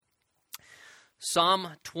Psalm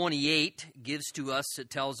 28 gives to us, it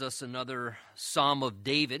tells us another Psalm of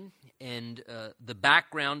David, and the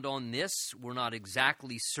background on this, we're not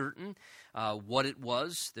exactly certain what it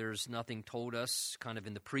was. There's nothing told us kind of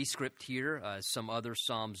in the prescript here, as some other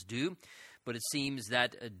Psalms do, but it seems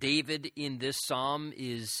that David in this Psalm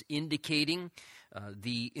is indicating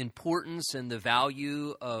the importance and the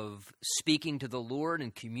value of speaking to the Lord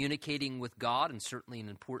and communicating with God, and certainly an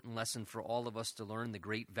important lesson for all of us to learn the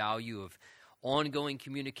great value of ongoing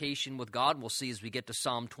communication with God. We'll see as we get to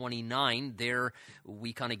Psalm 29, there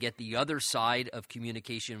we kind of get the other side of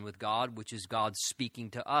communication with God, which is God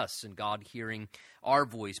speaking to us and God hearing our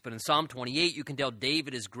voice. But in Psalm 28, you can tell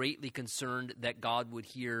David is greatly concerned that God would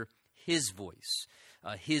hear his voice,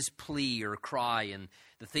 his plea or cry, and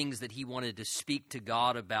the things that he wanted to speak to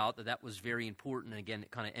God about, that was very important. And again,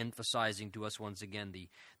 kind of emphasizing to us once again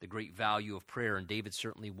the great value of prayer. And David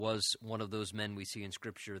certainly was one of those men we see in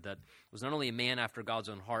Scripture that was not only a man after God's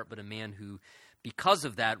own heart, but a man who, because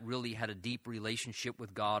of that, really had a deep relationship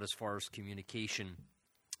with God as far as communication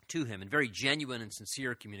to him, and very genuine and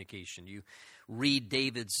sincere communication. You read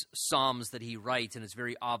David's Psalms that he writes, and it's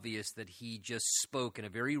very obvious that he just spoke in a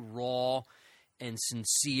very raw and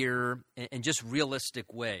sincere and just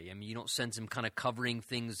realistic way. I mean, you don't sense him kind of covering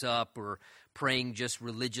things up or praying just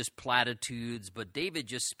religious platitudes, but David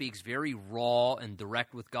just speaks very raw and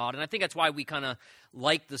direct with God. And I think that's why we kind of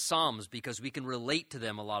like the Psalms, because we can relate to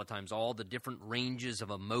them a lot of times, all the different ranges of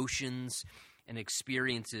emotions and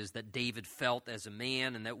experiences that David felt as a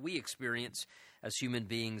man and that we experience as human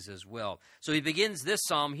beings as well. So he begins this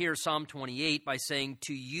psalm here, Psalm 28, by saying,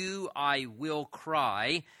 "To you I will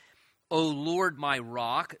cry, O Lord my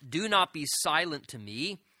rock, do not be silent to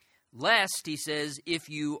me, lest," he says, "if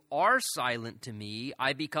you are silent to me,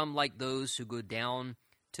 I become like those who go down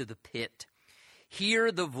to the pit.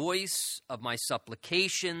 Hear the voice of my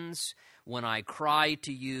supplications when I cry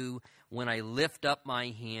to you, when I lift up my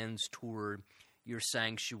hands toward your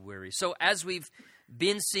sanctuary." So as we've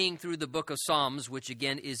been seeing through the book of Psalms, which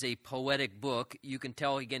again is a poetic book, you can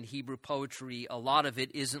tell again Hebrew poetry, a lot of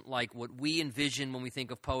it isn't like what we envision when we think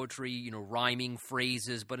of poetry, rhyming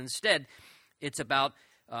phrases, but instead it's about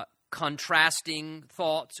contrasting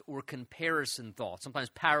thoughts or comparison thoughts, sometimes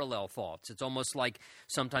parallel thoughts. It's almost like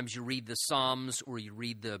sometimes you read the Psalms or you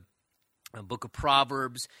read the book of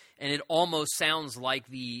Proverbs, and it almost sounds like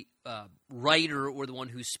the writer or the one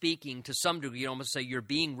who's speaking, to some degree, you almost say you're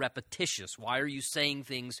being repetitious. Why are you saying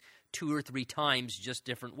things 2 or 3 times, just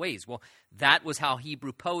different ways? Well, that was how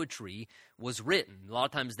Hebrew poetry was written. A lot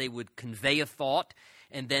of times they would convey a thought,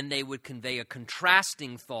 and then they would convey a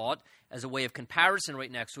contrasting thought as a way of comparison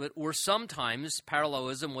right next to it. Or sometimes,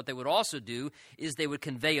 parallelism, what they would also do is they would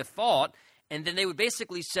convey a thought, and then they would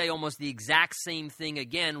basically say almost the exact same thing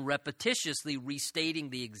again, repetitiously restating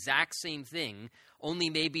the exact same thing, only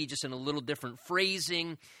maybe just in a little different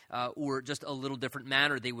phrasing or just a little different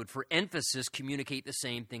manner. They would, for emphasis, communicate the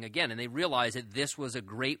same thing again. And they realized that this was a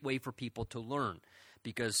great way for people to learn.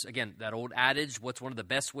 Because, again, that old adage, what's one of the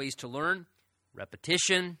best ways to learn?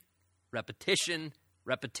 Repetition, repetition,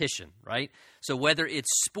 repetition, right? So whether it's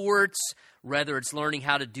sports, whether it's learning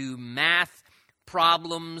how to do math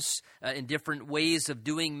problems in different ways of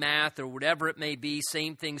doing math or whatever it may be,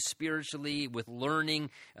 same thing spiritually with learning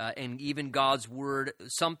and even God's word,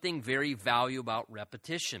 something very valuable about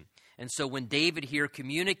repetition. And so when David here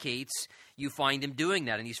communicates, you find him doing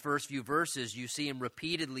that. In these first few verses, you see him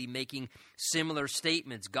repeatedly making similar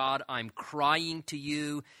statements. God, I'm crying to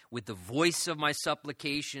you with the voice of my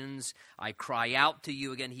supplications. I cry out to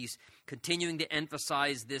you. Again, he's continuing to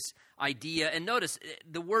emphasize this idea. And notice,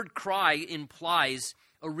 the word cry implies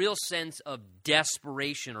a real sense of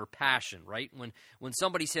desperation or passion, right? When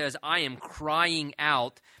somebody says, I am crying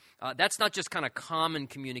out, that's not just kind of common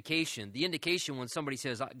communication. The indication when somebody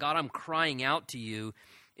says, God, I'm crying out to you,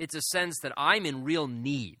 it's a sense that I'm in real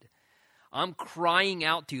need. I'm crying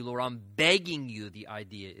out to you, Lord. I'm begging you, the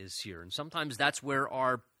idea is here. And sometimes that's where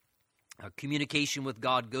our communication with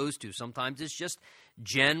God goes to. Sometimes it's just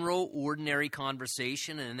general, ordinary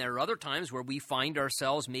conversation. And there are other times where we find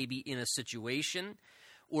ourselves maybe in a situation,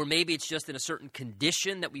 or maybe it's just in a certain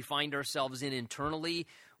condition that we find ourselves in internally,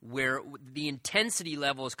 where the intensity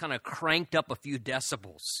level is kind of cranked up a few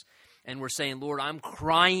decibels. And we're saying, Lord, I'm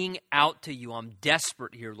crying out to you. I'm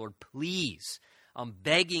desperate here, Lord. Please, I'm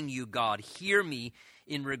begging you, God, hear me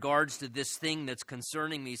in regards to this thing that's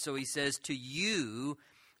concerning me. So he says, to you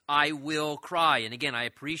I will cry. And again, I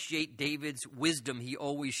appreciate David's wisdom he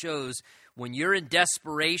always shows. When you're in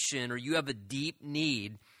desperation or you have a deep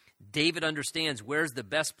need, David understands where's the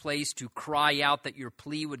best place to cry out that your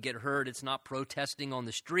plea would get heard. It's not protesting on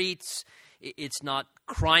the streets. It's not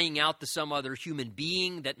crying out to some other human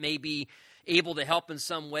being that may be able to help in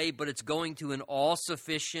some way, but it's going to an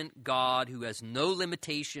all-sufficient God who has no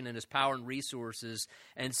limitation in his power and resources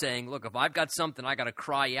and saying, look, if I've got something I got to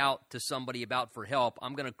cry out to somebody about for help,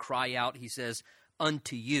 I'm going to cry out, he says,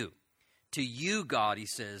 unto you. To you, God, he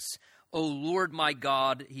says, O Lord my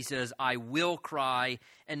God, he says, I will cry.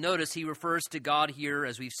 And notice he refers to God here,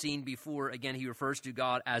 as we've seen before, again, he refers to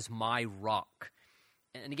God as my rock.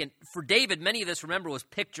 And again, for David, many of this, remember, was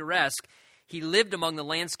picturesque. He lived among the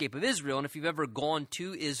landscape of Israel, and if you've ever gone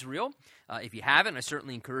to Israel, if you haven't, I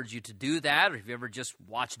certainly encourage you to do that, or if you've ever just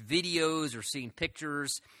watched videos or seen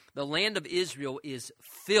pictures, the land of Israel is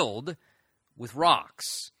filled with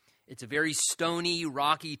rocks. It's a very stony,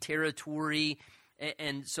 rocky territory,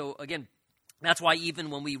 and so, again, that's why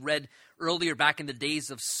even when we read earlier back in the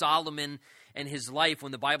days of Solomon and his life,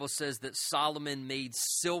 when the Bible says that Solomon made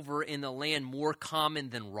silver in the land more common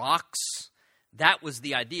than rocks, that was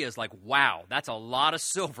the idea. It's like, wow, that's a lot of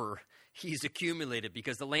silver he's accumulated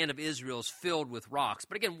because the land of Israel is filled with rocks.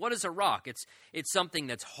 But again, what is a rock? It's something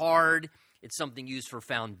that's hard. It's something used for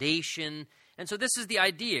foundation. And so this is the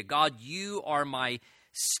idea. God, you are my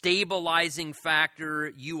stabilizing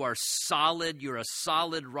factor. You are solid. You're a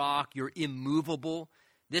solid rock. You're immovable.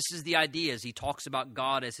 This is the idea as he talks about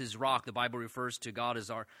God as his rock. The Bible refers to God as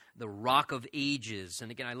the rock of ages. And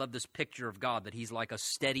again, I love this picture of God, that he's like a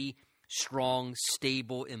steady, strong,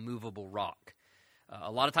 stable, immovable rock.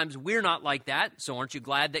 A lot of times we're not like that, so aren't you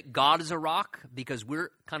glad that God is a rock? Because we're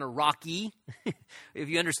kind of rocky. If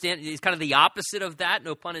you understand, it's kind of the opposite of that,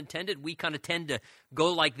 no pun intended. We kind of tend to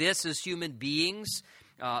go like this as human beings,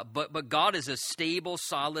 but God is a stable,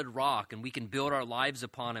 solid rock, and we can build our lives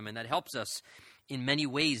upon him, and that helps us in many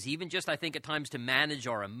ways, even just, I think, at times to manage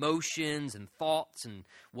our emotions and thoughts and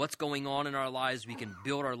what's going on in our lives. We can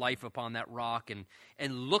build our life upon that rock and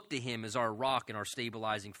look to him as our rock and our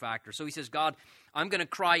stabilizing factor. So he says, God, I'm going to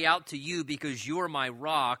cry out to you because you're my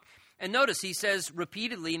rock. And notice he says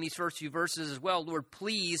repeatedly in these first few verses as well, Lord,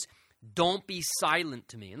 please don't be silent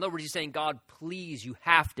to me. In other words, he's saying, God, please, you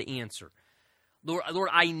have to answer. Lord,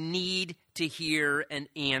 I need to hear an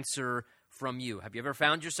answer from you. Have you ever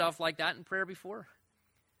found yourself like that in prayer before?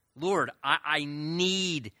 Lord, I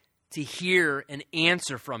need to hear an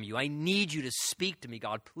answer from you. I need you to speak to me,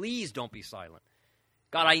 God. Please don't be silent.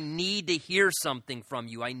 God, I need to hear something from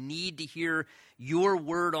you. I need to hear your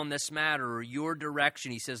word on this matter or your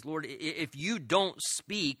direction. He says, Lord, if you don't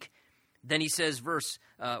speak, then he says, verse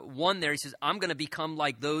 1 there, he says, I'm going to become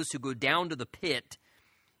like those who go down to the pit.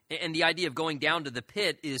 And the idea of going down to the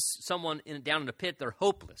pit is someone down in the pit, they're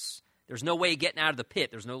hopeless. There's no way of getting out of the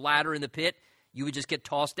pit. There's no ladder in the pit. You would just get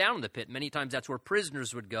tossed down in the pit. Many times that's where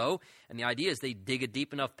prisoners would go. And the idea is they dig a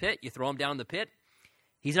deep enough pit. You throw him down in the pit.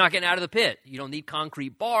 He's not getting out of the pit. You don't need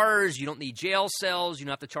concrete bars. You don't need jail cells. You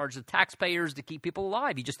don't have to charge the taxpayers to keep people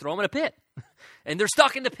alive. You just throw them in a pit. And they're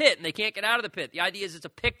stuck in the pit and they can't get out of the pit. The idea is it's a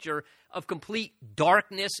picture of complete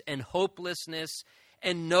darkness and hopelessness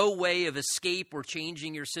and no way of escape or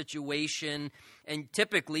changing your situation. And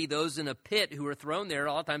typically those in a pit who are thrown there,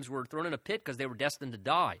 a lot of times were thrown in a pit because they were destined to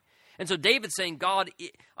die. And so David's saying, God,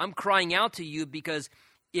 I'm crying out to you because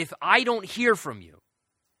if I don't hear from you,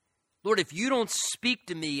 Lord, if you don't speak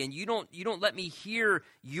to me and you don't let me hear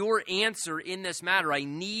your answer in this matter, I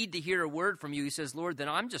need to hear a word from you. He says, Lord, then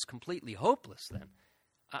I'm just completely hopeless then.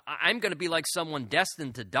 I'm going to be like someone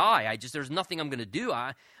destined to die. There's nothing I'm going to do.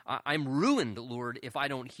 I'm ruined, Lord, if I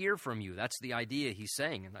don't hear from you. That's the idea he's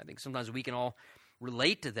saying. And I think sometimes we can all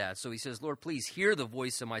relate to that. So he says, Lord, please hear the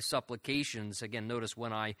voice of my supplications. Again, notice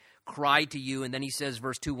when I cry to you. And then he says,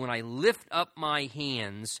 verse 2, when I lift up my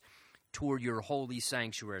hands toward your holy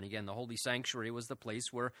sanctuary. And again, the holy sanctuary was the place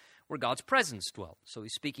where God's presence dwelt. So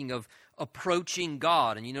he's speaking of approaching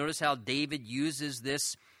God. And you notice how David uses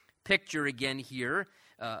this picture again here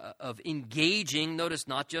of engaging, notice,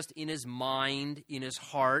 not just in his mind, in his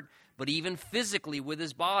heart, but even physically with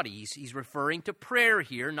his body. He's referring to prayer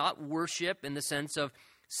here, not worship in the sense of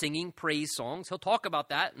singing praise songs. He'll talk about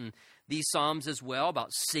that in these Psalms as well,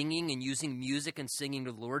 about singing and using music and singing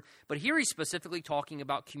to the Lord. But here he's specifically talking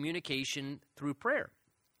about communication through prayer.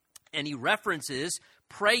 And he references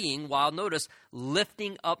praying while, notice,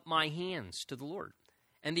 lifting up my hands to the Lord.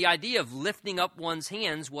 And the idea of lifting up one's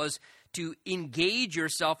hands was to engage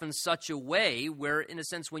yourself in such a way where, in a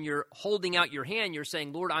sense, when you're holding out your hand, you're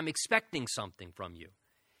saying, Lord, I'm expecting something from you.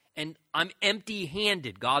 And I'm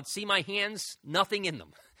empty-handed. God, see my hands? Nothing in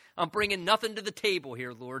them. I'm bringing nothing to the table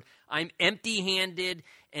here, Lord. I'm empty-handed,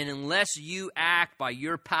 and unless you act by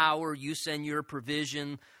your power, you send your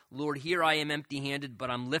provision, Lord, here I am empty-handed,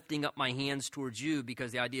 but I'm lifting up my hands towards you,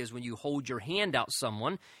 because the idea is when you hold your hand out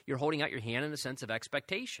someone, you're holding out your hand in a sense of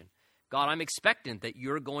expectation. God, I'm expectant that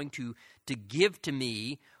you're going to give to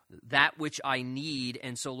me that which I need,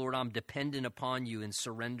 and so, Lord, I'm dependent upon you in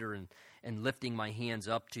surrender and lifting my hands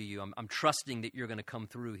up to you. I'm trusting that you're going to come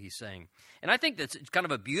through, he's saying. And I think that's kind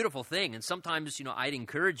of a beautiful thing, and sometimes, I'd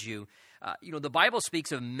encourage you, the Bible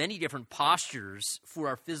speaks of many different postures for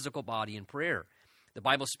our physical body in prayer. The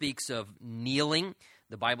Bible speaks of kneeling.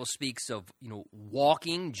 The Bible speaks of,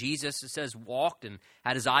 walking. Jesus, it says, walked and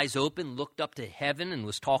had his eyes open, looked up to heaven and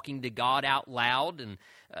was talking to God out loud. And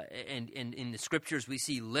in the scriptures, we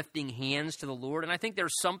see lifting hands to the Lord. And I think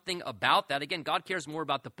there's something about that. Again, God cares more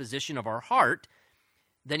about the position of our heart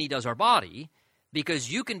than he does our body, because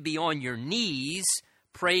you can be on your knees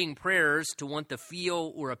praying prayers to want to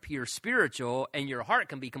feel or appear spiritual, and your heart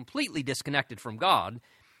can be completely disconnected from God,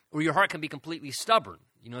 or your heart can be completely stubborn.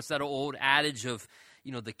 It's that old adage of,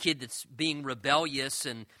 the kid that's being rebellious,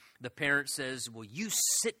 and the parent says, well, you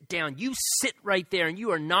sit down, you sit right there, and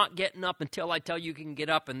you are not getting up until I tell you can get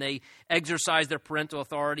up. And they exercise their parental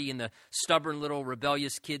authority, and the stubborn little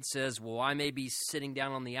rebellious kid says, well, I may be sitting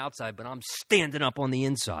down on the outside, but I'm standing up on the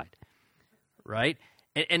inside, right?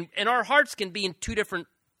 And our hearts can be in two different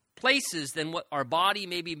places than what our body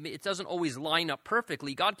maybe. It doesn't always line up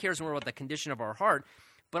perfectly. God cares more about the condition of our heart.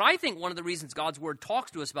 But I think one of the reasons God's word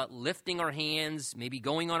talks to us about lifting our hands, maybe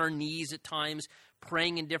going on our knees at times,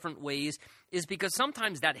 praying in different ways, is because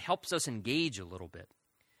sometimes that helps us engage a little bit.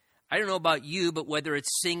 I don't know about you, but whether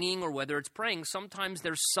it's singing or whether it's praying, sometimes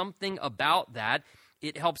there's something about that.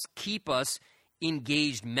 It helps keep us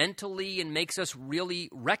engaged mentally and makes us really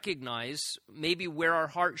recognize maybe where our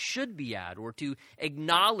heart should be at, or to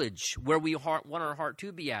acknowledge where we want our heart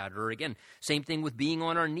to be at. Or again, same thing with being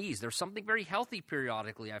on our knees. There's something very healthy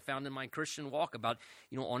periodically I found in my Christian walk about,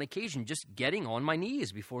 on occasion just getting on my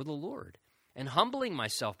knees before the Lord and humbling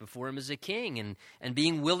myself before him as a king, and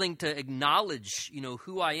being willing to acknowledge,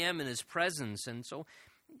 who I am in his presence. And so,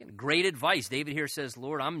 great advice. David here says,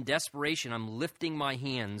 Lord, I'm in desperation. I'm lifting my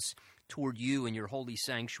hands toward you in your holy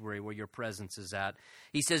sanctuary where your presence is at.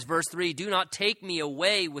 He says, verse 3, do not take me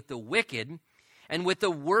away with the wicked and with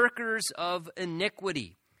the workers of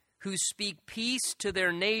iniquity, who speak peace to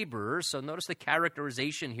their neighbors. So notice the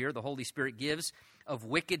characterization here the Holy Spirit gives of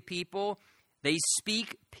wicked people. They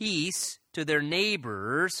speak peace to their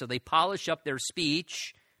neighbors, so they polish up their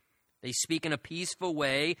speech. They speak in a peaceful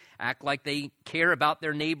way, act like they care about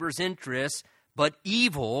their neighbor's interests, but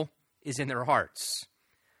evil is in their hearts.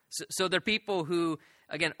 So they're people who,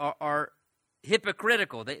 again, are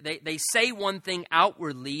hypocritical. They say one thing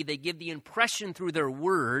outwardly. They give the impression through their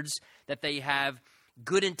words that they have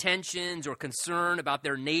good intentions or concern about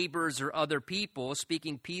their neighbors or other people,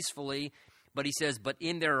 speaking peacefully. But he says, but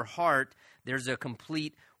in their heart, there's a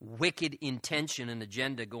complete wicked intention and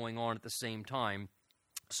agenda going on at the same time.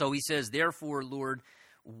 So he says, therefore, Lord,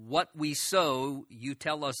 what we sow, you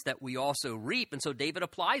tell us that we also reap. And so David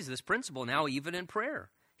applies this principle now even in prayer.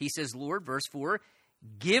 He says, Lord, verse 4,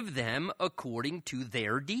 give them according to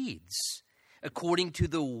their deeds, according to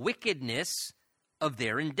the wickedness of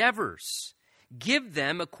their endeavors. Give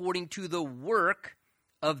them according to the work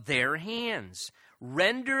of their hands.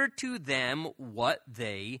 Render to them what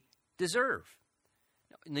they deserve.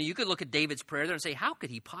 Now, you could look at David's prayer there and say, how could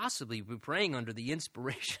he possibly be praying under the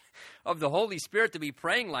inspiration of the Holy Spirit to be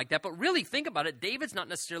praying like that? But really think about it. David's not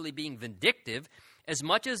necessarily being vindictive as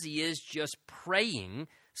much as he is just praying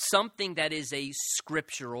something that is a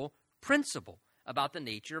scriptural principle about the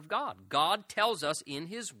nature of God. God tells us in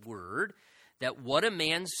his word that what a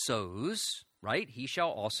man sows, right, he shall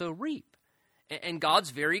also reap. And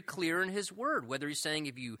God's very clear in his word, whether he's saying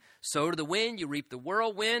if you sow to the wind, you reap the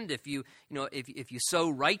whirlwind. If you sow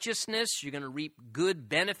righteousness, you're going to reap good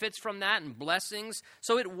benefits from that and blessings.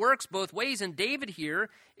 So it works both ways. And David here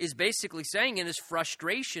is basically saying in his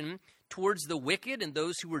frustration towards the wicked and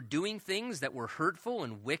those who were doing things that were hurtful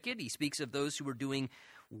and wicked. He speaks of those who were doing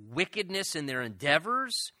wickedness in their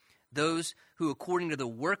endeavors, those who, according to the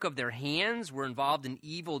work of their hands, were involved in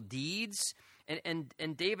evil deeds.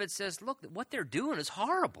 And David says, look, what they're doing is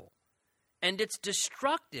horrible, and it's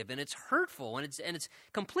destructive, and it's hurtful, and it's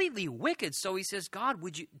completely wicked. So he says, God,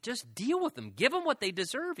 would you just deal with them? Give them what they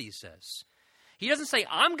deserve, he says. He doesn't say,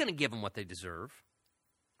 I'm going to give them what they deserve,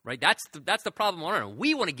 right? That's the problem on earth.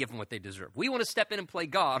 We want to give them what they deserve. We want to step in and play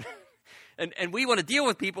God, and we want to deal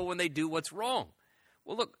with people when they do what's wrong.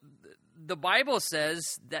 Well, look, the Bible says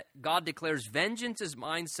that God declares, vengeance is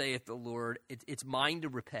mine, saith the Lord. It's mine to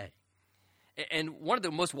repay. And one of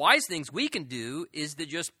the most wise things we can do is to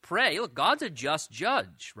just pray. Look, God's a just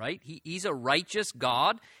judge, right? He's a righteous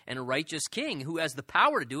God and a righteous king who has the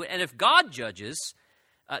power to do it. And if God judges,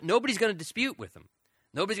 nobody's going to dispute with him.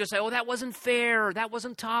 Nobody's going to say, oh, that wasn't fair, or that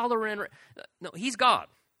wasn't tolerant. No, he's God.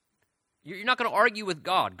 You're not going to argue with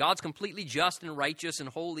God. God's completely just and righteous and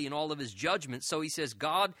holy in all of his judgments. So he says,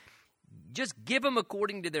 God, just give them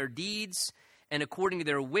according to their deeds and according to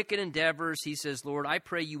their wicked endeavors. He says, Lord, I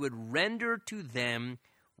pray you would render to them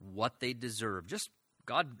what they deserve. Just,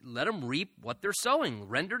 God, let them reap what they're sowing.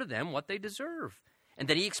 Render to them what they deserve. And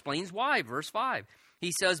then he explains why, verse 5.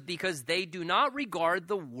 He says, because they do not regard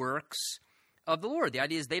the works of the Lord. The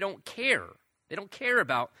idea is they don't care. They don't care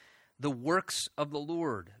about the works of the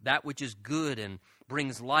Lord, that which is good and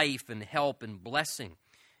brings life and help and blessing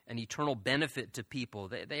and eternal benefit to people.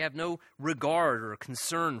 They have no regard or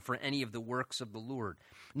concern for any of the works of the Lord,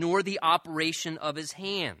 nor the operation of his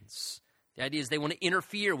hands. The idea is they want to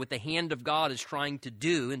interfere with the hand of God is trying to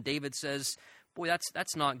do, and David says, boy,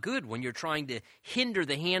 that's not good when you're trying to hinder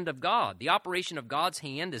the hand of God. The operation of God's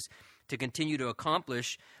hand is to continue to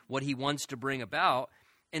accomplish what he wants to bring about.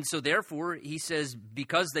 And so therefore, he says,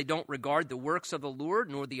 because they don't regard the works of the Lord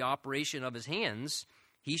nor the operation of his hands,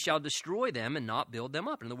 he shall destroy them and not build them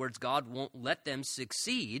up. In other words, God won't let them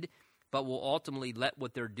succeed, but will ultimately let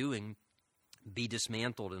what they're doing be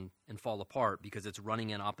dismantled and fall apart because it's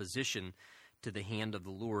running in opposition to the hand of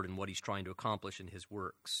the Lord and what he's trying to accomplish in his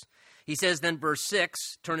works. He says then, verse 6,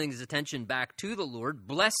 turning his attention back to the Lord,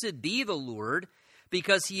 blessed be the Lord,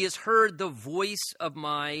 because he has heard the voice of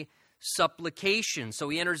my supplication. So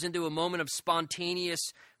he enters into a moment of spontaneous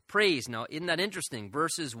praise. Now, isn't that interesting?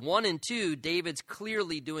 Verses 1 and 2, David's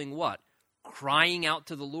clearly doing what? Crying out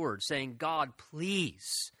to the Lord, saying, God,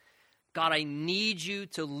 please. God, I need you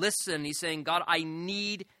to listen. He's saying, God, I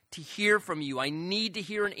need to hear from you. I need to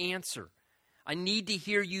hear an answer. I need to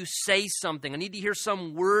hear you say something. I need to hear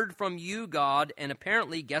some word from you, God. And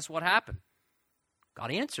apparently, guess what happened?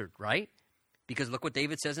 God answered, right? Because look what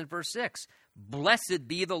David says in verse 6. Blessed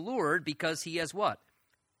be the Lord, because he has what?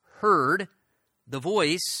 Heard the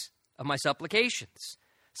voice of my supplications.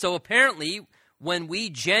 So apparently, when we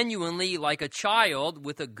genuinely, like a child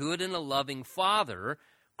with a good and a loving father,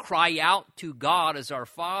 cry out to God as our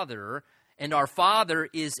Father, and our Father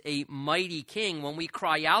is a mighty king, when we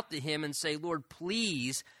cry out to him and say, Lord,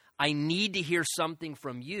 please, I need to hear something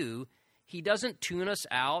from you, he doesn't tune us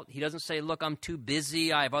out. He doesn't say, look, I'm too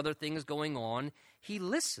busy. I have other things going on. He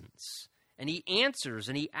listens, and he answers,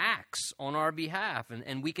 and he acts on our behalf.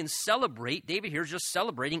 And we can celebrate. David here is just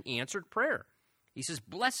celebrating answered prayer. He says,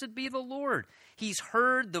 blessed be the Lord. He's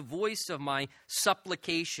heard the voice of my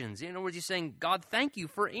supplications. In other words, he's saying, God, thank you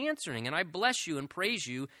for answering, and I bless you and praise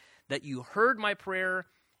you that you heard my prayer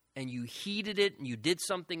and you heeded it and you did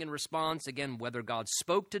something in response. Again, whether God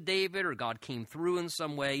spoke to David or God came through in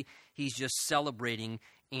some way, he's just celebrating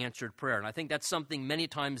answered prayer. And I think that's something many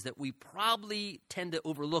times that we probably tend to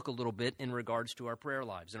overlook a little bit in regards to our prayer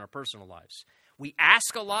lives and our personal lives. We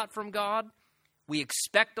ask a lot from God. We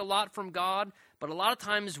expect a lot from God. But a lot of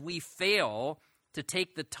times we fail to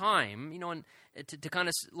take the time, and to kind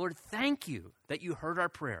of, Lord, thank you that you heard our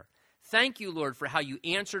prayer. Thank you, Lord, for how you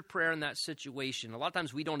answered prayer in that situation. A lot of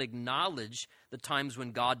times we don't acknowledge the times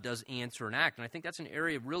when God does answer and act. And I think that's an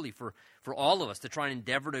area really for all of us to try and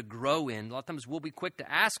endeavor to grow in. A lot of times we'll be quick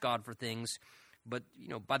to ask God for things, but,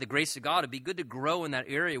 by the grace of God, it'd be good to grow in that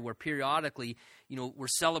area where periodically, we're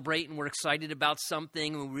celebrating, we're excited about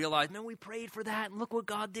something, and we realize, man, we prayed for that, and look what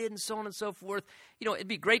God did, and so on and so forth. It'd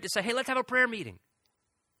be great to say, hey, let's have a prayer meeting,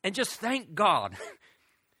 and just thank God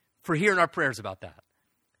for hearing our prayers about that.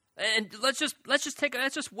 And let's just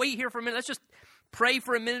wait here for a minute. Let's just pray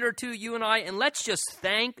for a minute or two, you and I, and let's just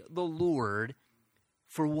thank the Lord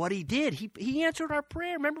for what he did. He answered our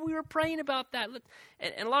prayer. Remember, we were praying about that.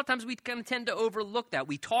 And a lot of times we kind of tend to overlook that.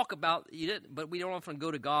 We talk about it, but we don't often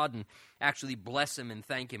go to God and actually bless him and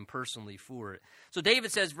thank him personally for it. So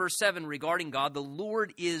David says, verse 7, regarding God, the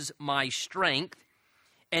Lord is my strength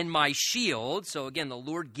and my shield. So again, the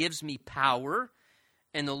Lord gives me power.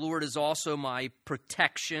 And the Lord is also my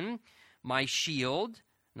protection, my shield.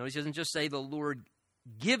 Notice he doesn't just say the Lord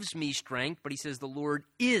gives me strength, but he says the Lord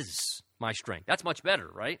is my strength. That's much better,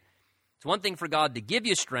 right? It's one thing for God to give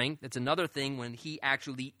you strength. It's another thing when he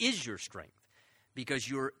actually is your strength because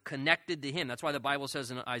you're connected to him. That's why the Bible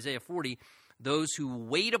says in Isaiah 40, those who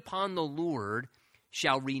wait upon the Lord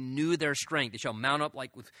shall renew their strength. They shall mount up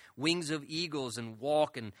like with wings of eagles and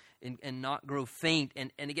walk and not grow faint.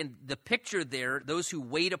 And again, the picture there, those who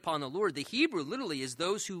wait upon the Lord, the Hebrew literally is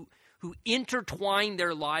those who intertwine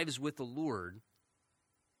their lives with the Lord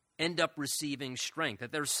end up receiving strength.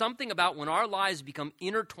 That there's something about when our lives become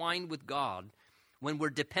intertwined with God, when we're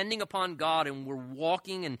depending upon God and we're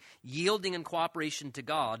walking and yielding in cooperation to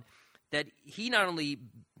God, that he not only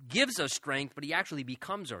gives us strength, but he actually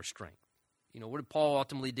becomes our strength. What did Paul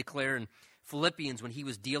ultimately declare in Philippians when he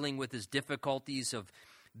was dealing with his difficulties of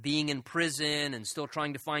being in prison and still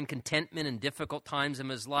trying to find contentment in difficult times in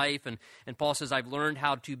his life? And Paul says, I've learned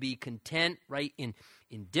how to be content, right, in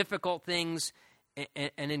difficult things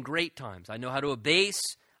and in great times. I know how to abase,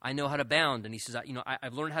 I know how to abound. And he says,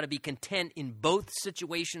 I've learned how to be content in both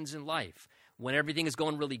situations in life. When everything is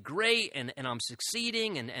going really great and I'm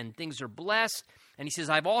succeeding and things are blessed. And he says,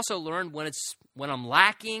 I've also learned when I'm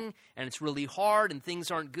lacking and it's really hard and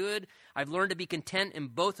things aren't good, I've learned to be content in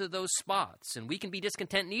both of those spots. And we can be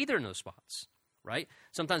discontent in either of those spots, right?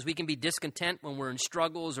 Sometimes we can be discontent when we're in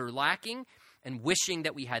struggles or lacking and wishing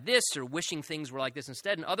that we had this or wishing things were like this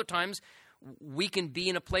instead. And other times we can be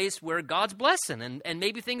in a place where God's blessing and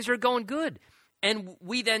maybe things are going good. And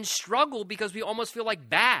we then struggle because we almost feel like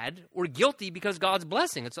bad or guilty because God's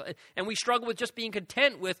blessing. And we struggle with just being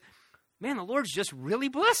content with, man, the Lord's just really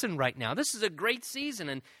blessing right now. This is a great season,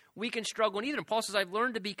 and we can struggle in either. And Paul says, I've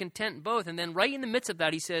learned to be content in both. And then right in the midst of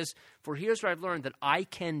that, he says, for here's where I've learned that I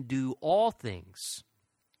can do all things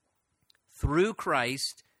through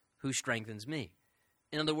Christ who strengthens me.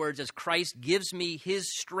 In other words, as Christ gives me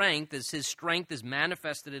his strength, as his strength is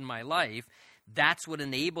manifested in my life, that's what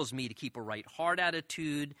enables me to keep a right heart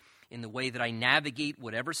attitude in the way that I navigate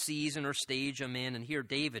whatever season or stage I'm in. And here,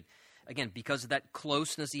 David, again, because of that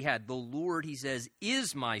closeness he had, the Lord, he says,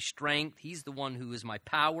 is my strength. He's the one who is my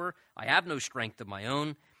power. I have no strength of my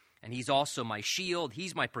own. And he's also my shield.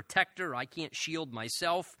 He's my protector. I can't shield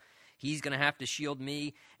myself. He's going to have to shield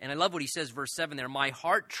me. And I love what he says, verse 7 there. My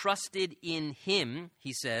heart trusted in him,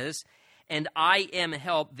 he says, and I am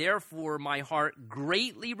helped. Therefore, my heart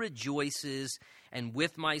greatly rejoices, and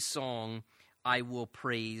with my song I will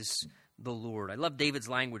praise the Lord. I love David's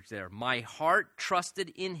language there. My heart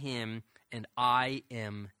trusted in him, and I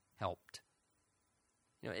am helped.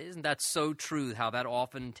 Isn't that so true, how that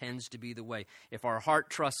often tends to be the way? If our heart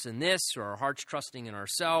trusts in this, or our heart's trusting in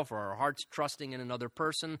ourselves, or our heart's trusting in another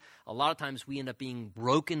person, a lot of times we end up being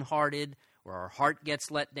brokenhearted, or our heart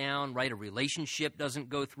gets let down, right? A relationship doesn't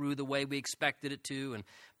go through the way we expected it to.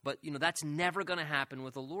 But that's never going to happen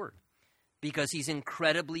with the Lord, because he's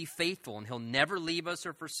incredibly faithful, and he'll never leave us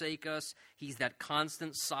or forsake us. He's that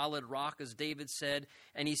constant, solid rock, as David said.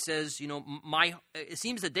 And he says, it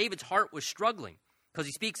seems that David's heart was struggling, because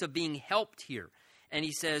he speaks of being helped here. And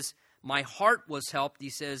he says, my heart was helped, he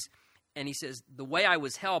says, the way I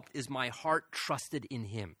was helped is my heart trusted in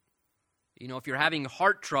him. If you're having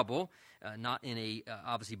heart trouble, not in a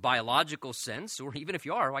obviously biological sense, or even if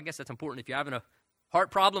you are, well, I guess that's important if you're having a heart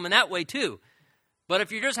problem in that way too. But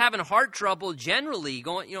if you're just having heart trouble generally,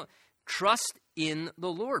 trust in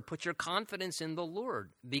the Lord. Put your confidence in the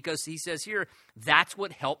Lord, because he says here, that's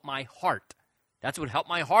what helped my heart. That's what helped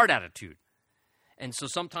my heart attitude. And so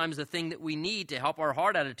sometimes the thing that we need to help our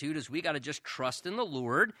heart attitude is we got to just trust in the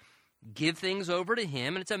Lord, give things over to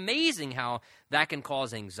him. And it's amazing how that can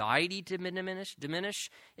cause anxiety to diminish.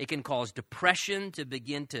 It can cause depression to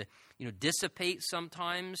begin to dissipate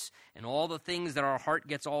sometimes. And all the things that our heart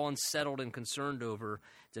gets all unsettled and concerned over.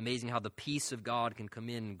 It's amazing how the peace of God can come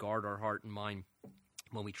in and guard our heart and mind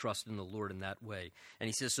when we trust in the Lord in that way. And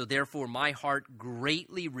he says, so therefore my heart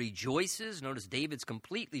greatly rejoices. Notice David's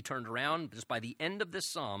completely turned around just by the end of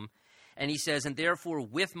this psalm. And he says, and therefore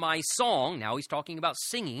with my song, now he's talking about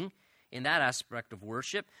singing in that aspect of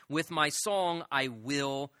worship, with my song I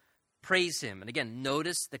will praise him. And again,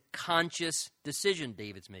 notice the conscious decision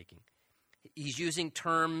David's making. He's using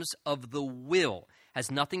terms of the will.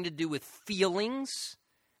 Has nothing to do with feelings,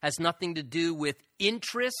 has nothing to do with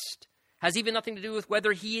interest, has even nothing to do with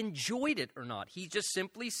whether he enjoyed it or not. He just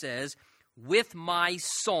simply says, with my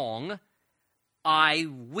song, I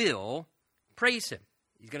will praise him.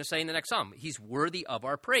 He's going to say in the next psalm, he's worthy of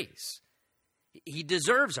our praise. He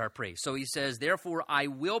deserves our praise. So he says, therefore, I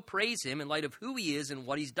will praise him in light of who he is and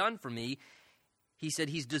what he's done for me. He said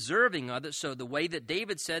he's deserving of it. So the way that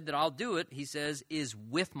David said that I'll do it, he says, is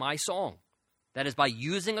with my song. That is by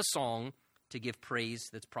using a song to give praise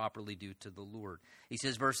that's properly due to the Lord. He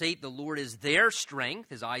says, verse 8, the Lord is their strength.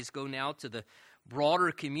 His eyes go now to the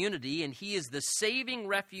broader community, and he is the saving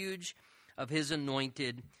refuge of his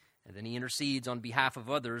anointed. And then he intercedes on behalf of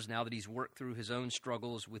others now that he's worked through his own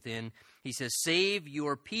struggles within. He says, save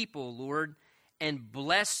your people, Lord, and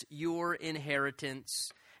bless your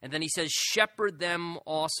inheritance. And then he says, shepherd them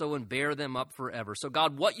also and bear them up forever. So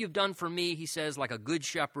God, what you've done for me, he says, like a good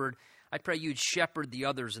shepherd, I pray you'd shepherd the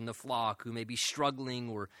others in the flock who may be struggling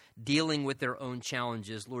or dealing with their own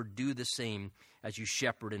challenges. Lord, do the same as you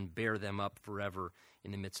shepherd and bear them up forever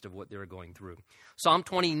in the midst of what they're going through. Psalm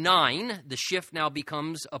 29, the shift now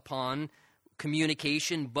becomes upon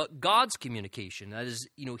communication, but God's communication. That is,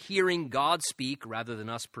 hearing God speak rather than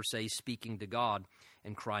us per se speaking to God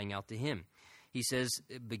and crying out to him. He says,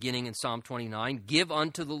 beginning in Psalm 29, give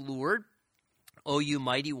unto the Lord, O you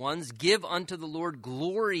mighty ones, give unto the Lord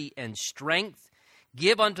glory and strength.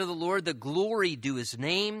 Give unto the Lord the glory due his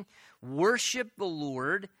name. Worship the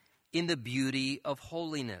Lord in the beauty of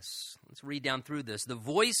holiness. Let's read down through this. The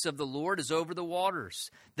voice of the Lord is over the waters.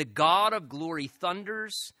 The God of glory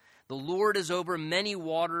thunders. The Lord is over many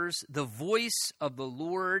waters. The voice of the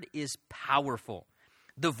Lord is powerful.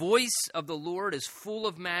 The voice of the Lord is full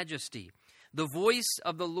of majesty. The voice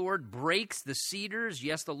of the Lord breaks the cedars.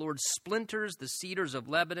 Yes, the Lord splinters the cedars of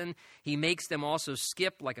Lebanon. He makes them also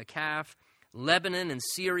skip like a calf. Lebanon and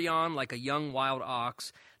Sirion like a young wild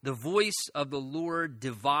ox. The voice of the Lord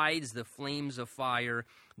divides the flames of fire.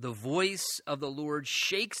 The voice of the Lord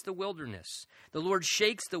shakes the wilderness. The Lord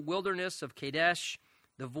shakes the wilderness of Kadesh.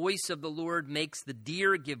 The voice of the Lord makes the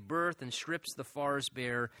deer give birth and strips the forest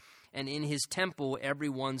bare. And in his temple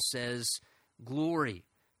everyone says, glory.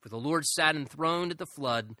 For the Lord sat enthroned at the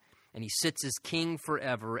flood, and he sits as king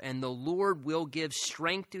forever. And the Lord will give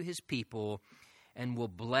strength to his people and will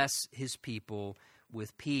bless his people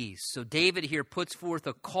with peace. So David here puts forth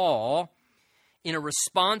a call in a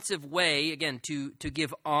responsive way, again, to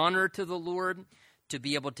give honor to the Lord, to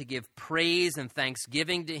be able to give praise and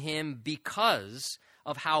thanksgiving to him because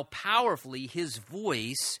of how powerfully his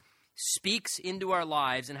voice speaks into our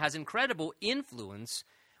lives and has incredible influence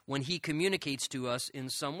when he communicates to us in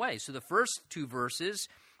some way. So the first two verses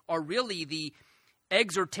are really the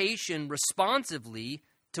exhortation responsively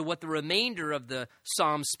to what the remainder of the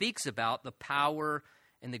psalm speaks about, the power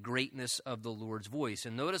and the greatness of the Lord's voice.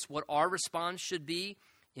 And notice what our response should be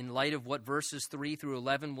in light of what verses 3 through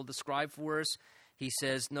 11 will describe for us. He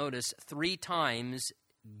says, notice, 3 times,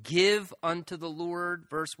 give unto the Lord,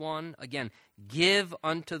 verse 1. Again, give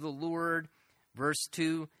unto the Lord, verse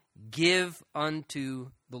 2. Give unto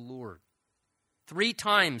the Lord. 3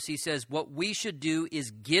 times he says what we should do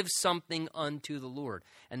is give something unto the Lord.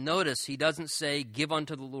 And notice he doesn't say give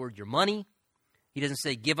unto the Lord your money. He doesn't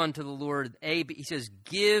say give unto the Lord A, but he says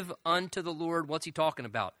give unto the Lord. What's he talking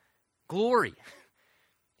about? Glory.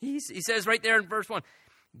 He says right there in verse 1,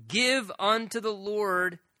 give unto the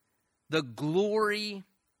Lord the glory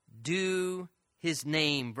due his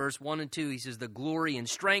name. Verse 1 and 2, he says the glory and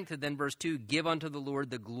strength. And then verse 2, give unto the Lord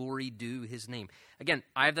the glory due his name. Again,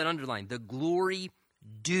 I have that underlined. The glory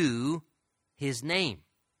due his name.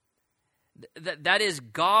 That is,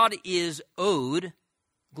 God is owed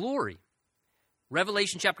glory.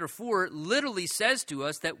 Revelation chapter 4 literally says to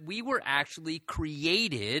us that we were actually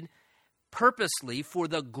created purposely for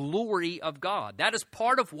the glory of God. That is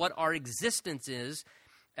part of what our existence is.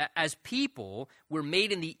 As people, we're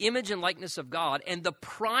made in the image and likeness of God, and the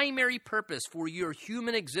primary purpose for your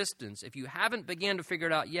human existence, if you haven't begun to figure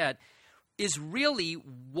it out yet, is really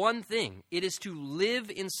one thing. It is to live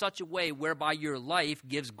in such a way whereby your life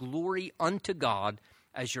gives glory unto God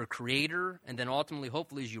as your creator, and then ultimately,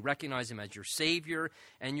 hopefully, as you recognize him as your Savior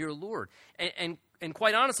and your Lord. And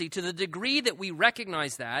quite honestly, to the degree that we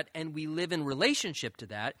recognize that and we live in relationship to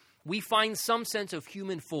that, we find some sense of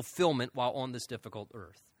human fulfillment while on this difficult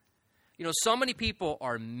earth. So many people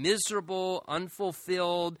are miserable,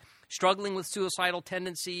 unfulfilled, struggling with suicidal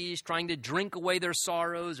tendencies, trying to drink away their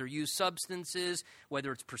sorrows or use substances,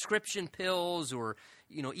 whether it's prescription pills or,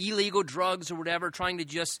 illegal drugs or whatever, trying to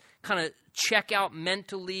just kind of check out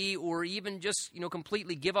mentally or even just,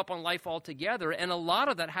 completely give up on life altogether. And a lot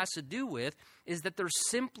of that has to do with is that they're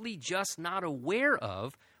simply just not aware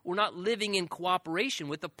of or not living in cooperation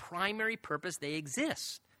with the primary purpose they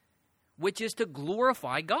exist, which is to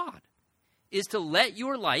glorify God. Is to let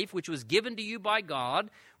your life, which was given to you by God,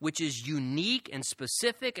 which is unique and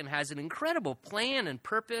specific and has an incredible plan and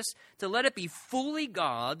purpose, to let it be fully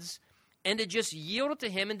God's and to just yield it to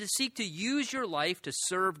him and to seek to use your life to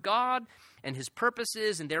serve God and his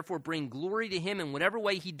purposes and therefore bring glory to him in whatever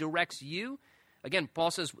way he directs you. Again,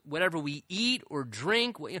 Paul says, whatever we eat or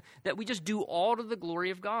drink, that we just do all to the glory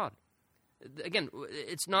of God. Again,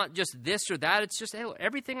 it's not just this or that. It's just, hey,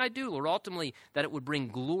 everything I do, Lord, ultimately, that it would bring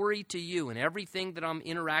glory to you and everything that I'm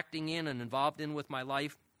interacting in and involved in with my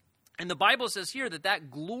life. And the Bible says here that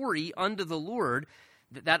glory unto the Lord,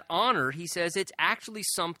 that honor, he says, it's actually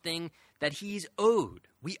something that he's owed.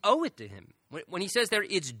 We owe it to him. When he says there,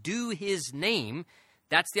 it's due his name,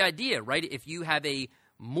 that's the idea, right? If you have a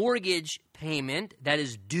mortgage payment that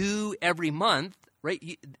is due every month,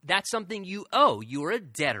 right? That's something you owe. You're a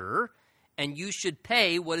debtor, and you should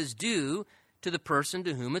pay what is due to the person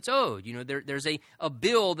to whom it's owed. There's a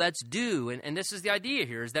bill that's due, and this is the idea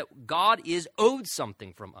here, is that God is owed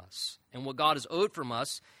something from us. And what God is owed from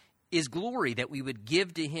us is glory, that we would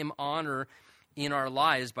give to him honor in our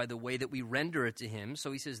lives by the way that we render it to him.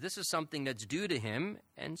 So he says this is something that's due to him.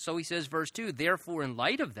 And so he says, verse 2, therefore, in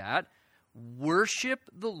light of that, worship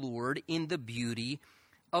the Lord in the beauty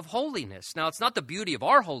of holiness. Now, it's not the beauty of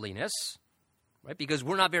our holiness, right? Because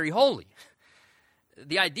we're not very holy.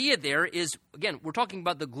 The idea there is, again, we're talking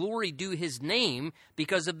about the glory due his name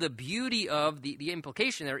because of the beauty of the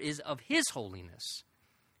implication there is of his holiness.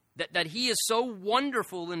 That he is so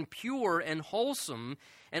wonderful and pure and wholesome,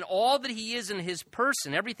 and all that he is in his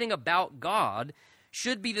person, everything about God,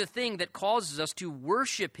 should be the thing that causes us to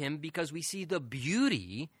worship him because we see the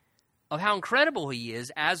beauty of how incredible he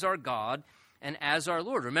is as our God and as our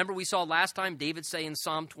Lord. Remember, we saw last time David say in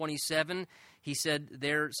Psalm 27, he said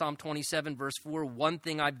there, Psalm 27, verse 4, one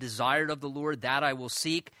thing I've desired of the Lord, that I will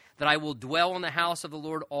seek, that I will dwell in the house of the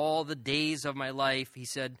Lord all the days of my life. He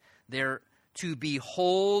said there, to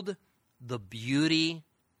behold the beauty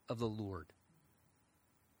of the Lord.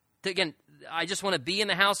 Again, I just want to be in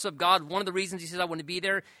the house of God. One of the reasons he says I want to be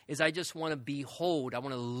there is I just want to behold. I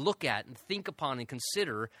want to look at and think upon and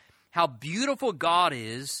consider how beautiful God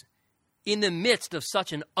is in the midst of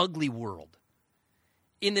such an ugly world,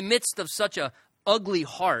 in the midst of such an ugly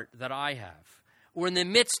heart that I have, or in the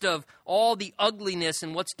midst of all the ugliness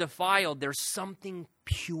and what's defiled, there's something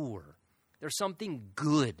pure. There's something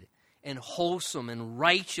good and wholesome and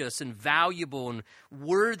righteous and valuable and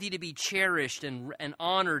worthy to be cherished and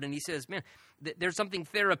honored. And he says, man, there's something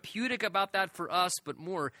therapeutic about that for us, but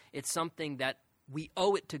more, it's something that we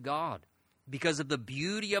owe it to God because of the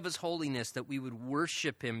beauty of his holiness, that we would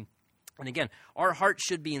worship him. And again, our hearts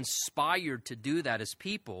should be inspired to do that as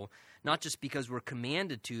people, not just because we're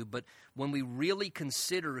commanded to, but when we really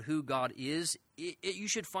consider who God is, you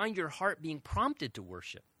should find your heart being prompted to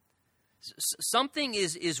worship. Something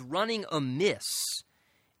is running amiss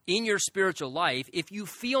in your spiritual life if you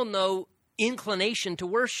feel no inclination to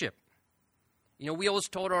worship. We always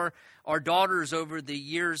told our daughters over the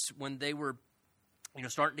years when they were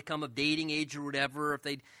starting to come of dating age or whatever, if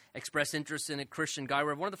they'd express interest in a Christian guy,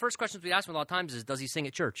 one of the first questions we ask them a lot of times is, does he sing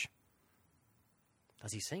at church?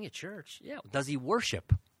 Does he sing at church? Yeah. Does he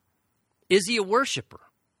worship? Is he a worshiper?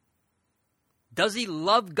 Does he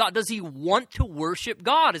love God? Does he want to worship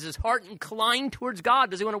God? Is his heart inclined towards God?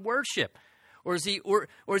 Does he want to worship? Or is he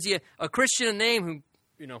a Christian in name who,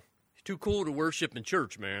 he's too cool to worship in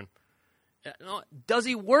church, man? No, does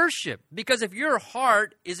he worship? Because if your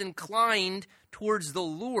heart is inclined towards the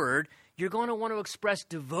Lord, you're going to want to express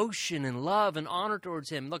devotion and love and honor towards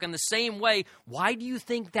him. Look, in the same way, why do you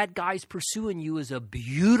think that guy's pursuing you as a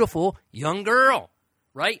beautiful young girl?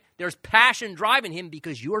 Right? There's passion driving him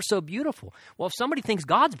because you're so beautiful. Well, if somebody thinks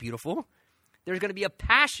God's beautiful, there's going to be a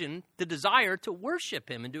passion, the desire to worship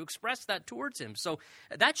him and to express that towards him. So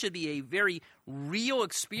that should be a very real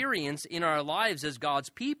experience in our lives as God's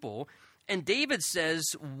people. And David says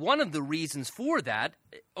one of the reasons for that,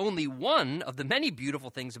 only one of the many beautiful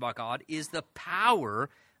things about God, is the power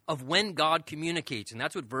of when God communicates. And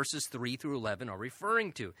that's what verses 3 through 11 are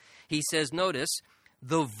referring to. He says, notice,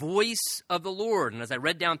 the voice of the Lord. And as I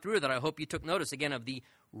read down through that, I hope you took notice again of the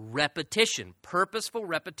repetition, purposeful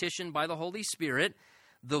repetition by the Holy Spirit.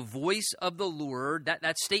 The voice of the Lord,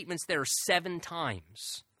 that statement's there 7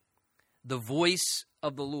 times. The voice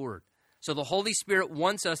of the Lord. So the Holy Spirit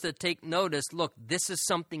wants us to take notice. Look, this is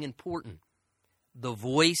something important. The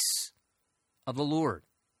voice of the Lord.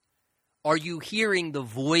 Are you hearing the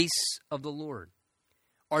voice of the Lord?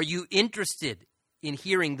 Are you interested in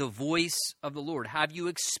hearing the voice of the Lord? Have you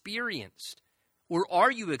experienced, or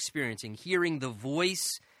are you experiencing, hearing the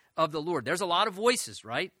voice of the Lord? There's a lot of voices,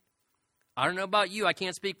 right? I don't know about you. I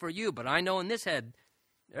can't speak for you, but I know in this head,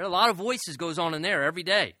 there are a lot of voices goes on in there every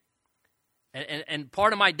day. And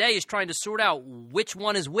part of my day is trying to sort out which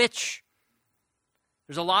one is which.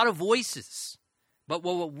 There's a lot of voices. But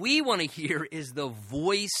what we want to hear is the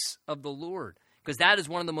voice of the Lord, because that is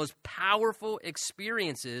one of the most powerful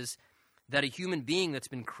experiences that a human being that's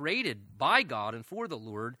been created by God and for the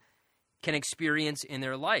Lord can experience in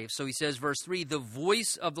their life. So he says, verse 3, the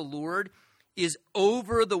voice of the Lord is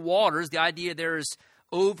over the waters. The idea there is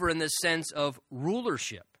over in the sense of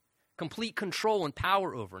rulership, complete control and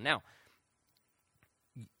power over. Now,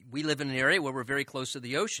 we live in an area where we're very close to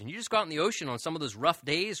the ocean. You just go out in the ocean on some of those rough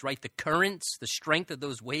days, right? The currents, the strength of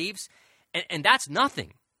those waves, and that's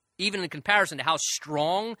nothing, even in comparison to how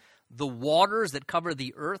strong the waters that cover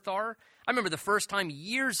the earth are. I remember the first time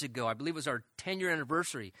years ago, I believe it was our 10-year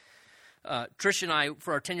anniversary, Trish and I,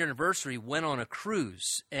 for our 10-year anniversary, went on a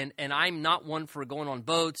cruise. And I'm not one for going on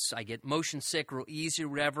boats. I get motion sick real easy or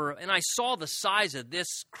whatever. And I saw the size of this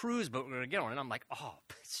cruise boat we were going to get on, and I'm like, oh,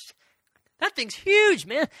 that thing's huge,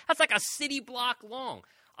 man. That's like a city block long.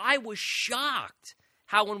 I was shocked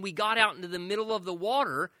how when we got out into the middle of the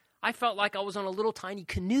water, I felt like I was on a little tiny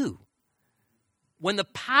canoe. When the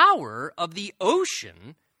power of the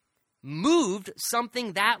ocean moved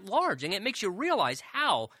something that large. And it makes you realize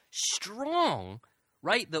how strong,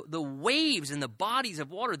 right, the waves and the bodies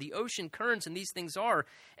of water, the ocean currents and these things are.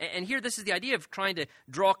 And here, this is the idea of trying to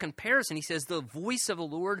draw a comparison. He says, the voice of the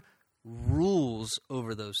Lord rules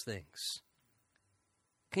over those things.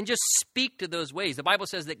 Can just speak to those waves. The Bible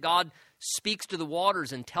says that God speaks to the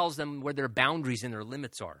waters and tells them where their boundaries and their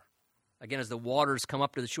limits are. Again, as the waters come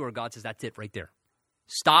up to the shore, God says, that's it right there.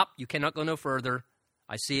 Stop. You cannot go no further.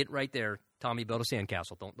 I see it right there. Tommy built a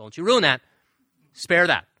sandcastle. Don't you ruin that. Spare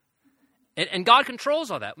that. And God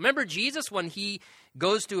controls all that. Remember Jesus when he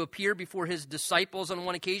goes to appear before his disciples on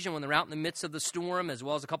one occasion when they're out in the midst of the storm, as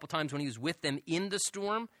well as a couple times when he was with them in the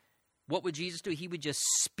storm? What would Jesus do? He would just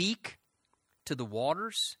speak to the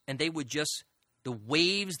waters, and they would just, the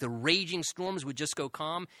waves, the raging storms would just go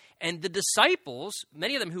calm. And the disciples,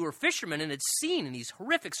 many of them who were fishermen and had seen in these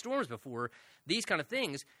horrific storms before, these kind of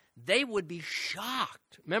things, they would be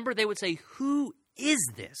shocked. Remember, they would say, who is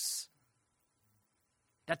this?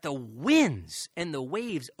 That the winds and the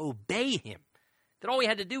waves obey him. That all he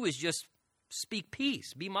had to do is just speak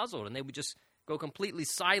peace, be muzzled, and they would just go completely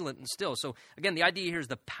silent and still. So again, the idea here is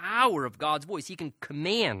the power of God's voice. He can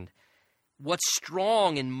command what's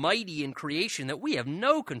strong and mighty in creation that we have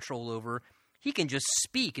no control over. He can just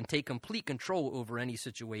speak and take complete control over any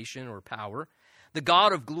situation or power. The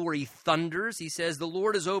God of glory thunders. He says, the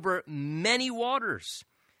Lord is over many waters.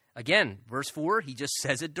 Again, verse 4, he just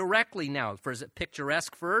says it directly now. For a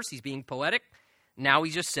picturesque verse, he's being poetic. Now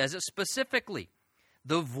he just says it specifically.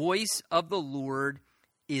 The voice of the Lord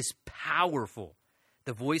is powerful.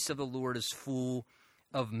 The voice of the Lord is full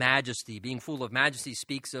of majesty. Being full of majesty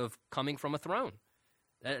speaks of coming from a throne.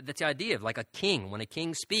 That's the idea of like a king. When a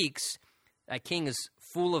king speaks, that king is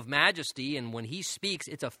full of majesty, and when he speaks,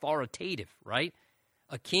 it's authoritative, right?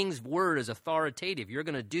 A king's word is authoritative. You're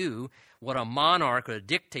going to do what a monarch or a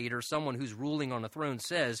dictator, someone who's ruling on a throne,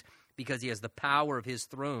 says because he has the power of his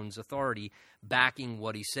throne's authority backing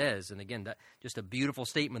what he says. And again, that just a beautiful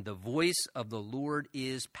statement. The voice of the Lord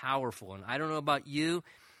is powerful. And I don't know about you,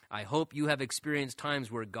 I hope you have experienced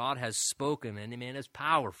times where God has spoken and man is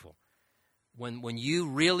powerful. When you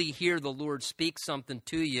really hear the Lord speak something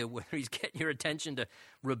to you, whether he's getting your attention to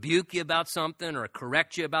rebuke you about something or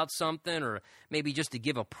correct you about something or maybe just to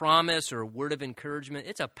give a promise or a word of encouragement,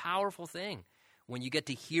 it's a powerful thing when you get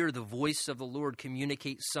to hear the voice of the Lord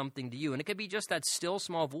communicate something to you. And it could be just that still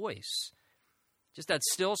small voice. Just that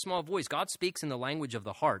still small voice. God speaks in the language of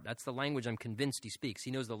the heart. That's the language I'm convinced he speaks.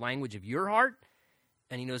 He knows the language of your heart,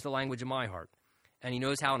 and he knows the language of my heart. And he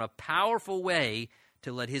knows how in a powerful way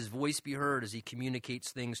to let his voice be heard as he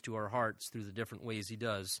communicates things to our hearts through the different ways he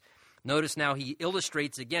does. Notice now he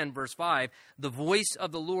illustrates again, verse 5, the voice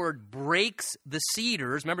of the Lord breaks the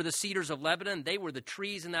cedars. Remember the cedars of Lebanon? They were the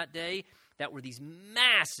trees in that day that were these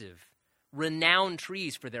massive, renowned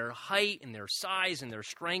trees for their height and their size and their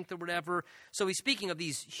strength or whatever. So he's speaking of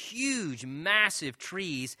these huge, massive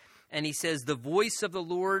trees, and he says the voice of the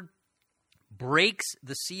Lord breaks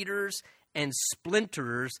the cedars and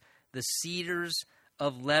splinters the cedars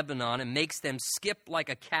of Lebanon and makes them skip like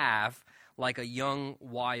a calf, like a young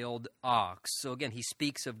wild ox. So again, he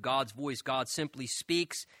speaks of God's voice. God simply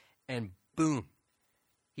speaks and boom.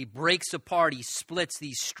 He breaks apart, he splits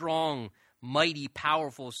these strong, mighty,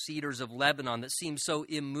 powerful cedars of Lebanon that seem so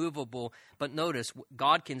immovable. But notice,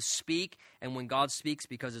 God can speak, and when God speaks,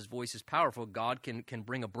 because his voice is powerful, God can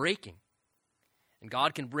bring a breaking. And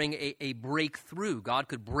God can bring a breakthrough. God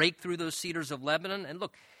could break through those cedars of Lebanon. And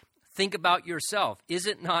look, think about yourself. Is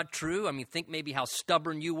it not true? I mean, think maybe how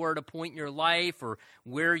stubborn you were at a point in your life or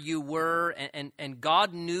where you were. And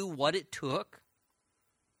God knew what it took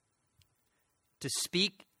to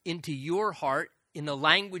speak into your heart, in the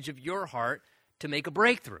language of your heart, to make a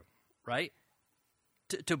breakthrough, right?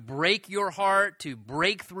 To break your heart, to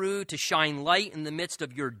break through, to shine light in the midst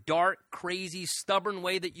of your dark, crazy, stubborn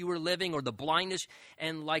way that you were living, or the blindness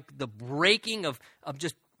and like the breaking of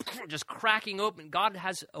just cracking open. God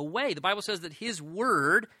has a way. The Bible says that his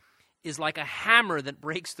word is like a hammer that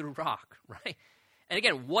breaks through rock, right? And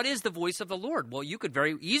again, what is the voice of the Lord? Well, you could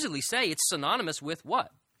very easily say it's synonymous with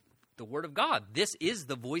what? The word of God. This is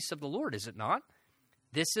the voice of the Lord, is it not?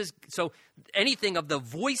 This is, so anything of the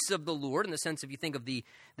voice of the Lord, in the sense if you think of the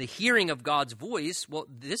hearing of God's voice, well,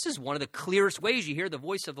 this is one of the clearest ways you hear the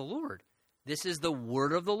voice of the Lord. This is the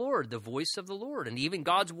word of the Lord, the voice of the Lord, and even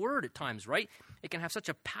God's word at times, right? It can have such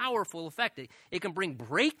a powerful effect. It can bring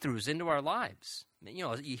breakthroughs into our lives. You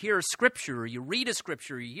know, you hear a scripture, or you read a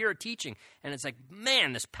scripture, or you hear a teaching, and it's like,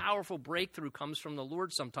 man, this powerful breakthrough comes from the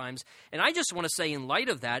Lord sometimes. And I just want to say, in light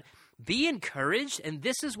of that, be encouraged, and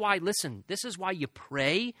this is why, listen, this is why you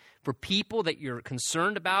pray for people that you're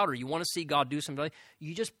concerned about, or you want to see God do something.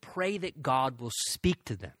 You just pray that God will speak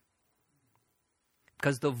to them.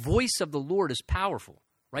 Because the voice of the Lord is powerful,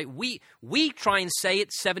 right? We try and say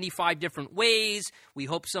it 75 different ways. We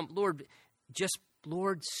hope Lord,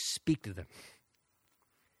 speak to them.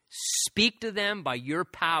 Speak to them by your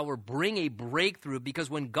power. Bring a breakthrough, because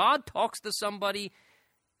when God talks to somebody,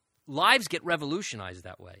 lives get revolutionized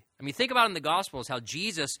that way. I mean, think about in the Gospels how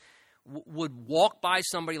Jesus would walk by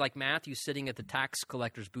somebody like Matthew sitting at the tax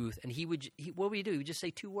collector's booth, and what would he do? He would just say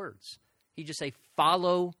 2 words. He'd just say,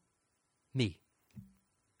 "Follow me."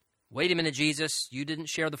 Wait a minute, Jesus, you didn't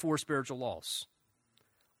share the 4 spiritual laws.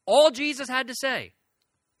 All Jesus had to say,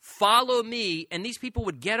 follow me, and these people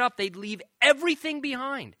would get up, they'd leave everything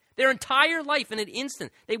behind. Their entire life in an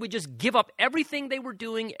instant. They would just give up everything they were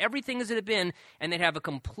doing, everything as it had been, and they'd have a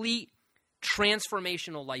complete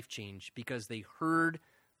transformational life change because they heard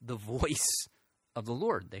the voice of the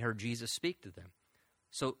Lord. They heard Jesus speak to them.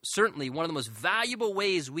 So certainly one of the most valuable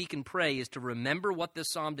ways we can pray is to remember what this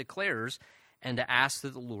psalm declares and to ask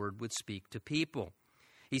that the Lord would speak to people.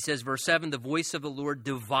 He says, verse 7, the voice of the Lord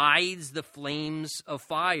divides the flames of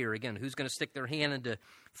fire. Again, who's going to stick their hand into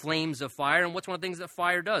flames of fire? And what's one of the things that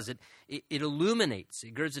fire does? It illuminates.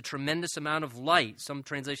 It gives a tremendous amount of light. Some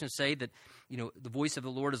translations say that, the voice of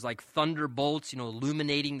the Lord is like thunderbolts,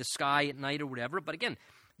 illuminating the sky at night or whatever. But again,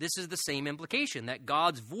 this is the same implication, that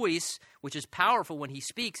God's voice, which is powerful when he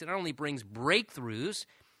speaks, it not only brings breakthroughs,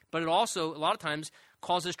 but it also, a lot of times,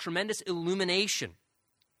 causes tremendous illumination,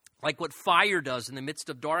 like what fire does in the midst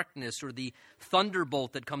of darkness, or the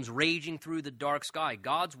thunderbolt that comes raging through the dark sky.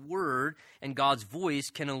 God's word and God's voice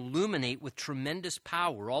can illuminate with tremendous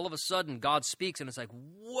power. All of a sudden, God speaks, and it's like,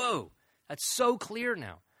 whoa, that's so clear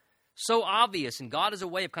now, so obvious. And God is a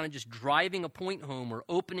way of kind of just driving a point home, or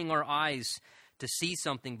opening our eyes to see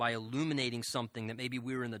something by illuminating something that maybe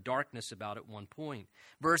we were in the darkness about at one point.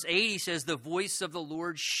 Verse 80 says, the voice of the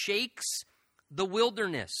Lord shakes the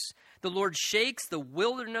wilderness. The Lord shakes the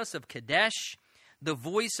wilderness of Kadesh. The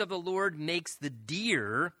voice of the Lord makes the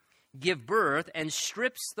deer give birth and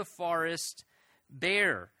strips the forest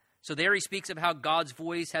bare. So there he speaks of how God's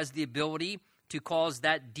voice has the ability to cause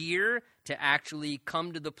that deer to actually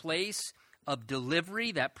come to the place of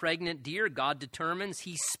delivery, that pregnant deer. God determines,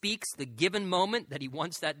 he speaks the given moment that he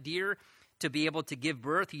wants that deer to be able to give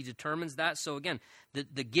birth. He determines that. So again,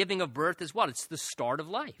 the giving of birth is what? It's the start of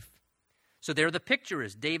life. So there the picture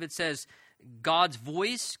is. David says God's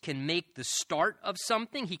voice can make the start of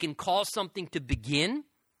something. He can cause something to begin.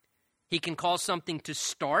 He can cause something to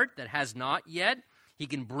start that has not yet. He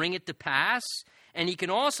can bring it to pass. And he can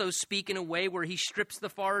also speak in a way where he strips the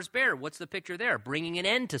forest bare. What's the picture there? Bringing an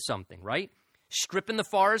end to something, right? Stripping the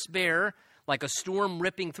forest bare like a storm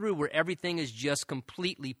ripping through, where everything is just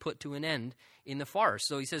completely put to an end in the forest.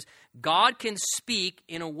 So he says God can speak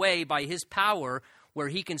in a way by his power where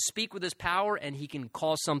he can speak with his power, and he can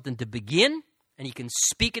cause something to begin, and he can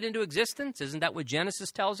speak it into existence. Isn't that what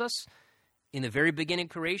Genesis tells us? In the very beginning of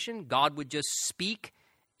creation, God would just speak,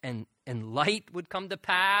 and light would come to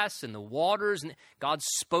pass, and the waters, and God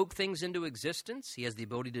spoke things into existence. He has the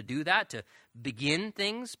ability to do that, to begin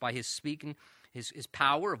things by his speaking, his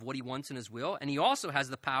power of what he wants in his will. And he also has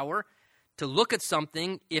the power to look at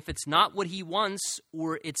something if it's not what he wants,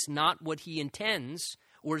 or it's not what he intends,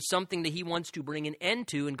 or something that he wants to bring an end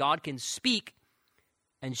to, and God can speak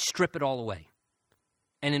and strip it all away.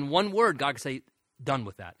 And in one word, God can say, done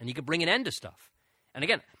with that. And he can bring an end to stuff. And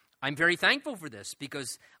again, I'm very thankful for this,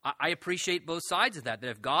 because I appreciate both sides of that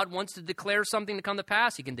if God wants to declare something to come to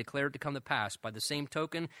pass, he can declare it to come to pass. By the same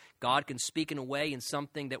token, God can speak in a way in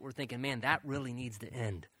something that we're thinking, man, that really needs to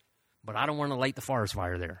end. But I don't want to light the forest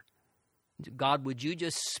fire there. God, would you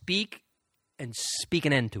just speak and speak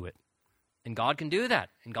an end to it? And God can do that.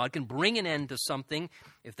 And God can bring an end to something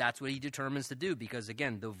if that's what he determines to do. Because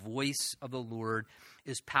again, the voice of the Lord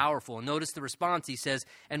is powerful. And notice the response. He says,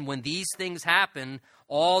 and when these things happen,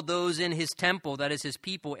 all those in his temple, that is his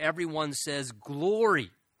people, everyone says, glory.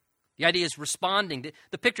 The idea is responding.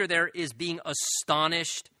 The picture there is being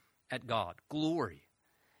astonished at God. Glory.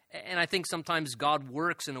 And I think sometimes God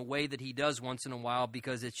works in a way that he does once in a while,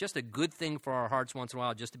 because it's just a good thing for our hearts once in a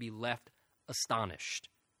while just to be left astonished,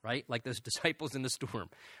 right? Like those disciples in the storm.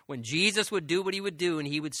 When Jesus would do what he would do and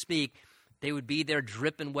he would speak, they would be there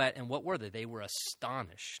dripping wet. And what were they? They were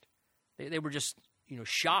astonished. They were just,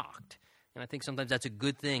 shocked. And I think sometimes that's a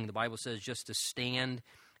good thing. The Bible says just to stand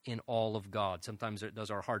in all of God. Sometimes it does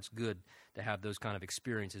our hearts good to have those kind of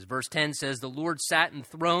experiences. Verse 10 says, the Lord sat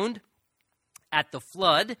enthroned at the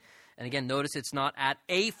flood. And again, notice it's not at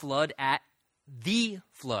a flood, at the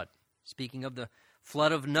flood. Speaking of the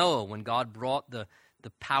flood of Noah, when God brought the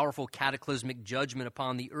powerful cataclysmic judgment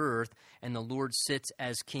upon the earth, and the Lord sits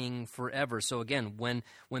as king forever. So again, when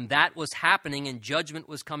that was happening and judgment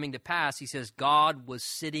was coming to pass, he says God was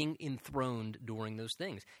sitting enthroned during those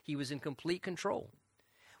things. He was in complete control.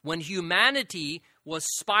 When humanity was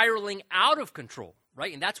spiraling out of control,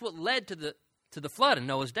 right? And that's what led to the flood in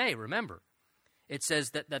Noah's day, remember. It says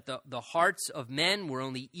that the hearts of men were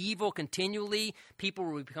only evil continually. People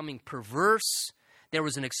were becoming perverse. There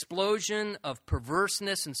was an explosion of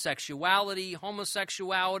perverseness and sexuality,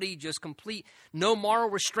 homosexuality, just complete, no moral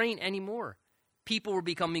restraint anymore. People were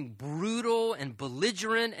becoming brutal and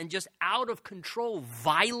belligerent and just out of control,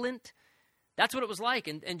 violent. That's what it was like.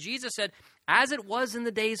 And Jesus said, as it was in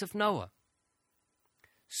the days of Noah,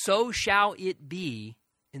 so shall it be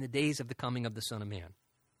in the days of the coming of the Son of Man.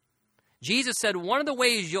 Jesus said one of the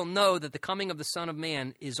ways you'll know that the coming of the Son of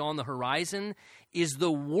Man is on the horizon is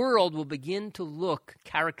the world will begin to look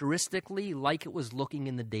characteristically like it was looking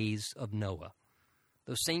in the days of Noah.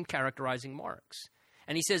 Those same characterizing marks.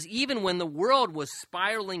 And he says even when the world was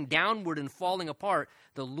spiraling downward and falling apart,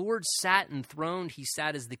 the Lord sat enthroned. He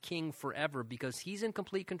sat as the king forever because he's in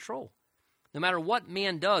complete control. No matter what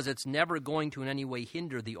man does, it's never going to in any way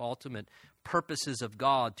hinder the ultimate purposes of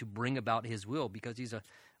God to bring about his will because he's a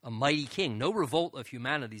mighty king. No revolt of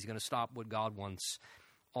humanity is going to stop what God wants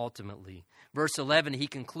ultimately. Verse 11, he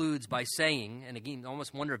concludes by saying, and again, I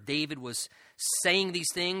almost wonder if David was saying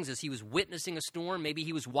these things as he was witnessing a storm. Maybe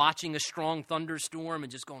he was watching a strong thunderstorm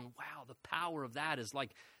and just going, wow, the power of that is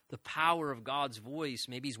like the power of God's voice.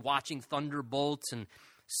 Maybe he's watching thunderbolts and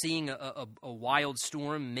seeing a wild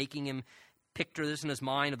storm, making him picture this in his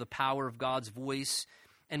mind of the power of God's voice.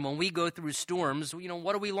 And when we go through storms,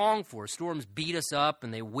 what do we long for? Storms beat us up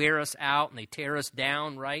and they wear us out and they tear us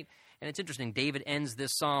down, right? And it's interesting. David ends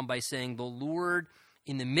this psalm by saying, the Lord,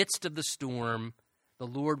 in the midst of the storm, the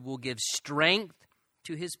Lord will give strength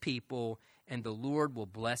to his people and the Lord will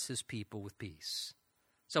bless his people with peace.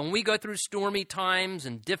 So when we go through stormy times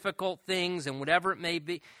and difficult things and whatever it may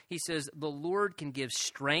be, he says the Lord can give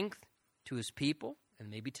strength to his people. And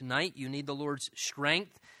maybe tonight you need the Lord's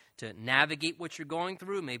strength to navigate what you're going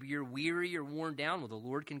through. Maybe you're weary or worn down. Well, the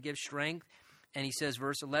Lord can give strength. And he says,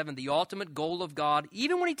 verse 11, the ultimate goal of God,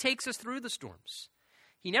 even when he takes us through the storms,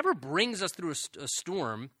 he never brings us through a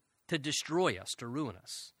storm to destroy us, to ruin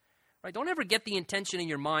us. Right? Don't ever get the intention in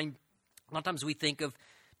your mind. A lot of times we think of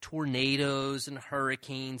tornadoes and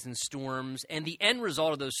hurricanes and storms, and the end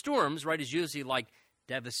result of those storms, right, is usually like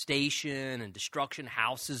devastation and destruction.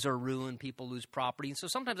 Houses are ruined, people lose property. And so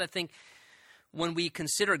sometimes I think when we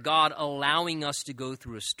consider God allowing us to go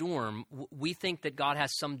through a storm, we think that God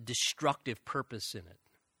has some destructive purpose in it.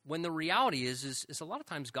 When the reality is a lot of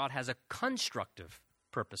times God has a constructive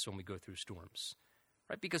purpose when we go through storms,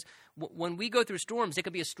 right? Because when we go through storms, it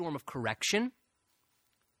could be a storm of correction.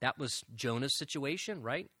 That was Jonah's situation,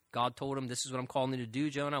 right? God told him, this is what I'm calling you to do,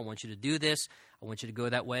 Jonah. I want you to do this. I want you to go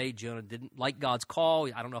that way. Jonah didn't like God's call.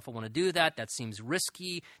 I don't know if I want to do that. That seems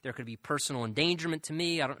risky. There could be personal endangerment to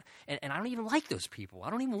me. I don't even like those people. I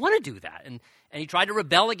don't even want to do that. And he tried to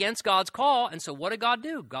rebel against God's call. And so what did God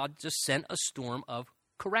do? God just sent a storm of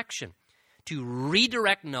correction to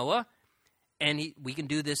redirect Noah. And we can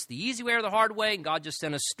do this the easy way or the hard way. And God just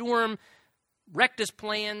sent a storm, wrecked his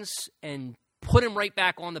plans, and put him right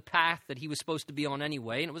back on the path that he was supposed to be on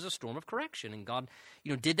anyway, and it was a storm of correction. And God,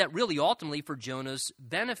 did that really ultimately for Jonah's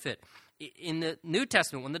benefit. In the New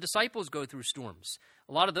Testament, when the disciples go through storms,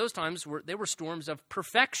 a lot of those times were storms of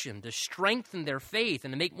perfection to strengthen their faith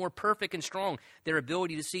and to make more perfect and strong their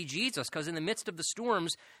ability to see Jesus. Because in the midst of the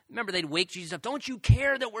storms, remember, they'd wake Jesus up. Don't you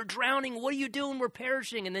care that we're drowning? What are you doing? We're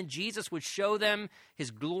perishing. And then Jesus would show them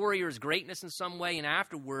his glory or his greatness in some way. And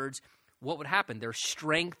afterwards, what would happen? Their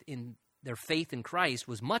strength in their faith in Christ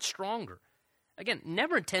was much stronger. Again,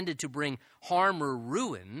 never intended to bring harm or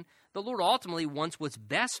ruin. The Lord ultimately wants what's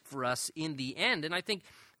best for us in the end. And I think,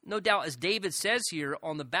 no doubt, as David says here,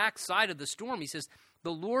 on the backside of the storm, he says,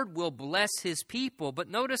 the Lord will bless his people. But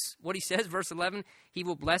notice what he says, verse 11, he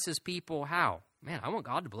will bless his people how? Man, I want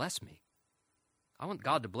God to bless me. I want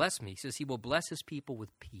God to bless me. He says he will bless his people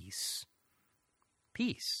with peace.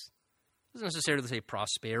 Peace. Doesn't necessarily say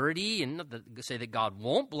prosperity, and not to say that God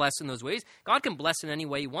won't bless in those ways. God can bless in any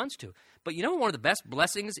way he wants to. But you know one of the best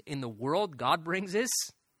blessings in the world God brings is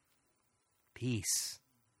peace,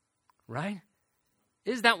 right?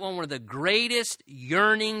 Isn't that one of the greatest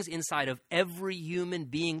yearnings inside of every human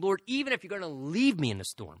being? Lord, even if you're going to leave me in the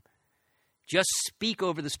storm, just speak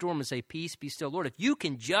over the storm and say, peace, be still. Lord, if you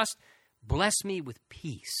can just bless me with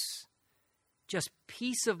peace, just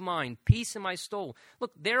peace of mind, peace in my soul.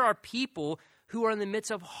 Look, there are people who are in the midst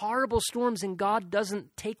of horrible storms and God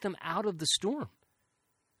doesn't take them out of the storm.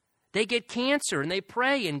 They get cancer and they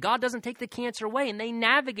pray and God doesn't take the cancer away and they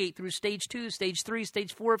navigate through stage 2, stage 3,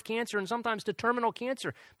 stage 4 of cancer and sometimes to terminal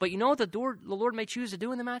cancer. But you know what the Lord may choose to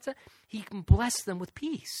do in the matter? He can bless them with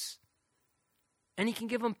peace. And he can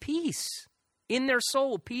give them peace in their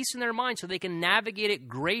soul, peace in their mind so they can navigate it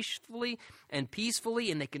gracefully and peacefully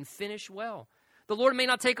and they can finish well. The Lord may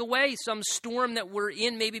not take away some storm that we're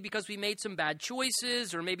in, maybe because we made some bad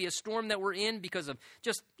choices, or maybe a storm that we're in because of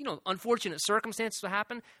just, unfortunate circumstances that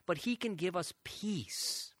happen, but he can give us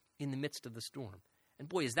peace in the midst of the storm. And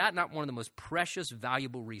boy, is that not one of the most precious,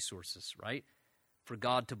 valuable resources, right? For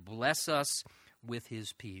God to bless us with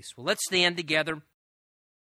his peace. Well, let's stand together.